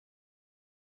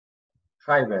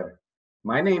Hi there.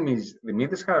 My name is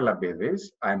Dimitris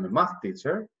Haralambidis. I'm a math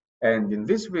teacher, and in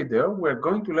this video, we're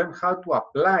going to learn how to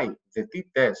apply the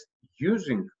t-test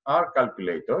using our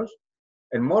calculators,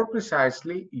 and more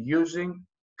precisely using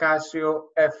Casio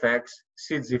FX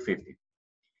CG50.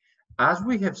 As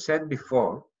we have said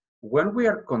before, when we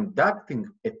are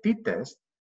conducting a t-test,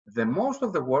 the most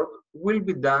of the work will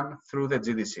be done through the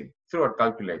GDC, through our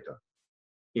calculator.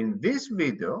 In this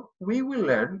video, we will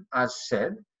learn, as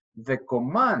said, the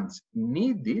commands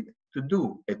needed to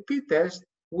do a t-test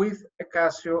with a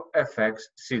Casio FX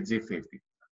CG50.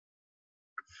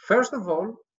 First of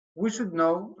all, we should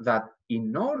know that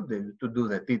in order to do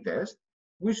the t-test,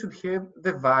 we should have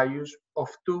the values of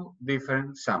two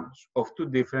different samples, of two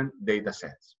different data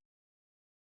sets.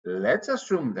 Let's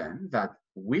assume then that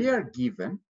we are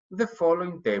given the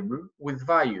following table with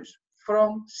values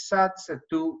from such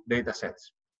two data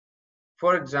sets.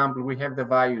 For example, we have the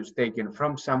values taken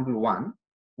from sample 1,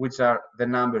 which are the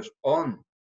numbers on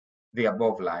the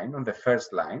above line, on the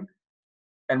first line,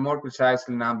 and more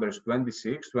precisely numbers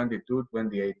 26, 22,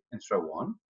 28, and so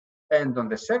on. And on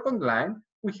the second line,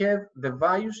 we have the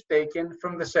values taken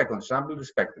from the second sample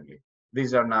respectively.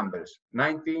 These are numbers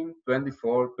 19,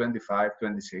 24, 25,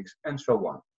 26, and so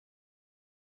on.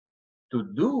 To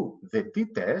do the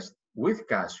t-test with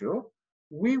Casio,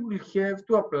 we will have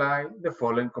to apply the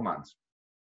following commands.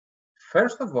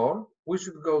 First of all, we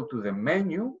should go to the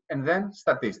menu and then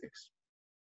statistics.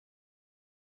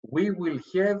 We will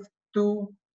have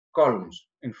two columns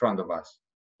in front of us.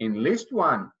 In list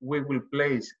 1, we will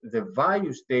place the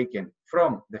values taken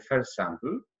from the first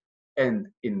sample,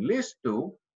 and in list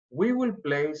 2, we will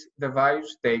place the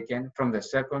values taken from the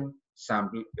second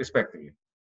sample respectively.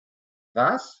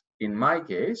 Thus, in my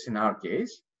case, in our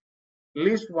case,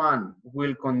 list 1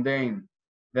 will contain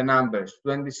the numbers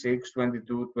 26,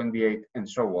 22, 28, and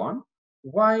so on,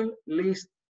 while list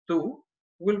 2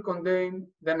 will contain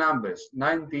the numbers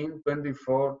 19,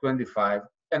 24, 25,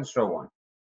 and so on.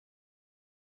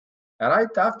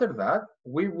 Right after that,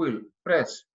 we will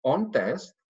press on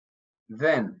test,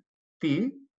 then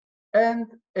T, and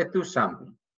a to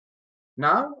sample.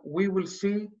 Now we will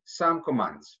see some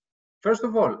commands. First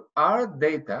of all, our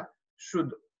data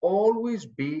should always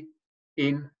be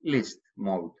in list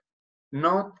mode,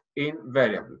 not in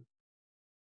variable.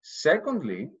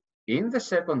 Secondly, in the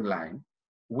second line,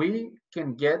 we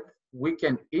can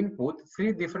input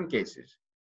three different cases.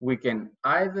 We can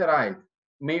either write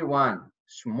me1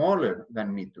 smaller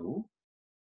than me2,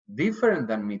 different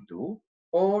than me2,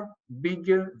 or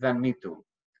bigger than me2.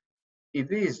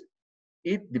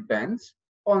 It depends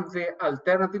on the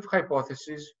alternative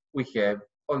hypothesis we have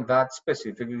on that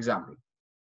specific example.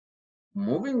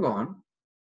 Moving on,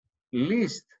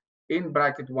 list in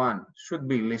bracket 1 should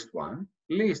be list 1,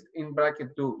 list in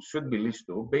bracket 2 should be list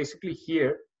 2. Basically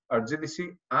here, our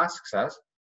GDC asks us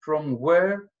from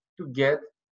where to get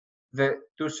the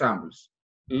two samples.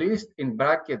 List in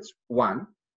brackets 1,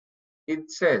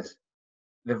 it says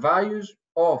the values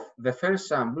of the first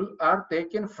sample are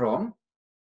taken from,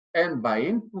 and by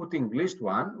inputting list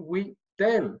 1, we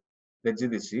tell the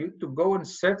GDC to go and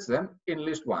search them in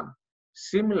list 1.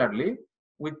 Similarly,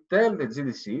 we tell the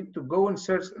GDC to go and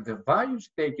search the values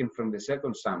taken from the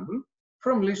second sample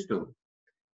from list 2.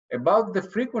 About the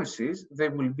frequencies, they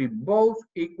will be both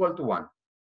equal to 1.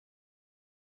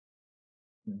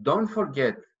 Don't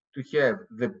forget to have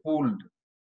the pulled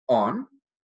on,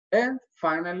 and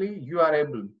finally you are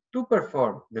able to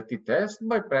perform the t-test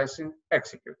by pressing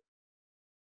execute.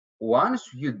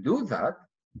 Once you do that,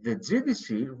 the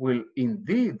GDC will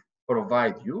indeed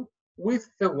provide you with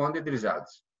the wanted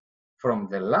results. From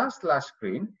the last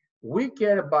screen, we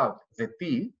care about the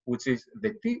t, which is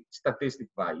the t statistic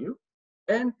value,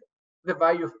 and the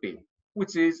value of p,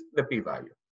 which is the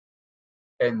p-value.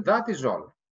 And that is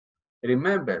all.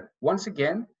 Remember, once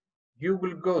again, you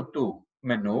will go to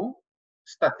menu,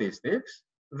 statistics,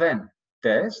 then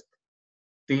test,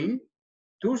 t,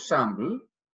 to sample.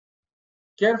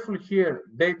 Careful here,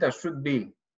 data should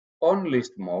be on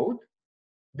list mode.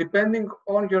 Depending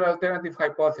on your alternative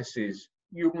hypothesis,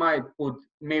 you might put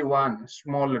me1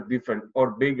 smaller, different,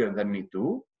 or bigger than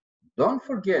me2. Don't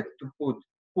forget to put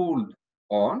pulled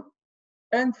on.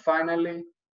 And finally,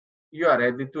 you are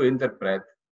ready to interpret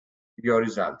your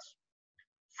results.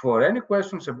 For any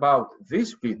questions about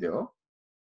this video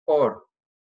or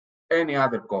any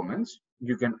other comments,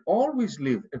 you can always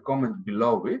leave a comment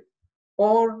below it,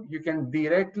 or you can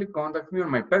directly contact me on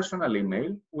my personal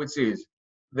email, which is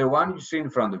the one you see in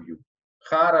front of you,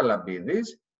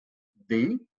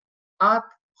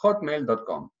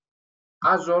 haralambidis@hotmail.com.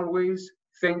 As always,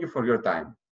 thank you for your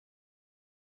time.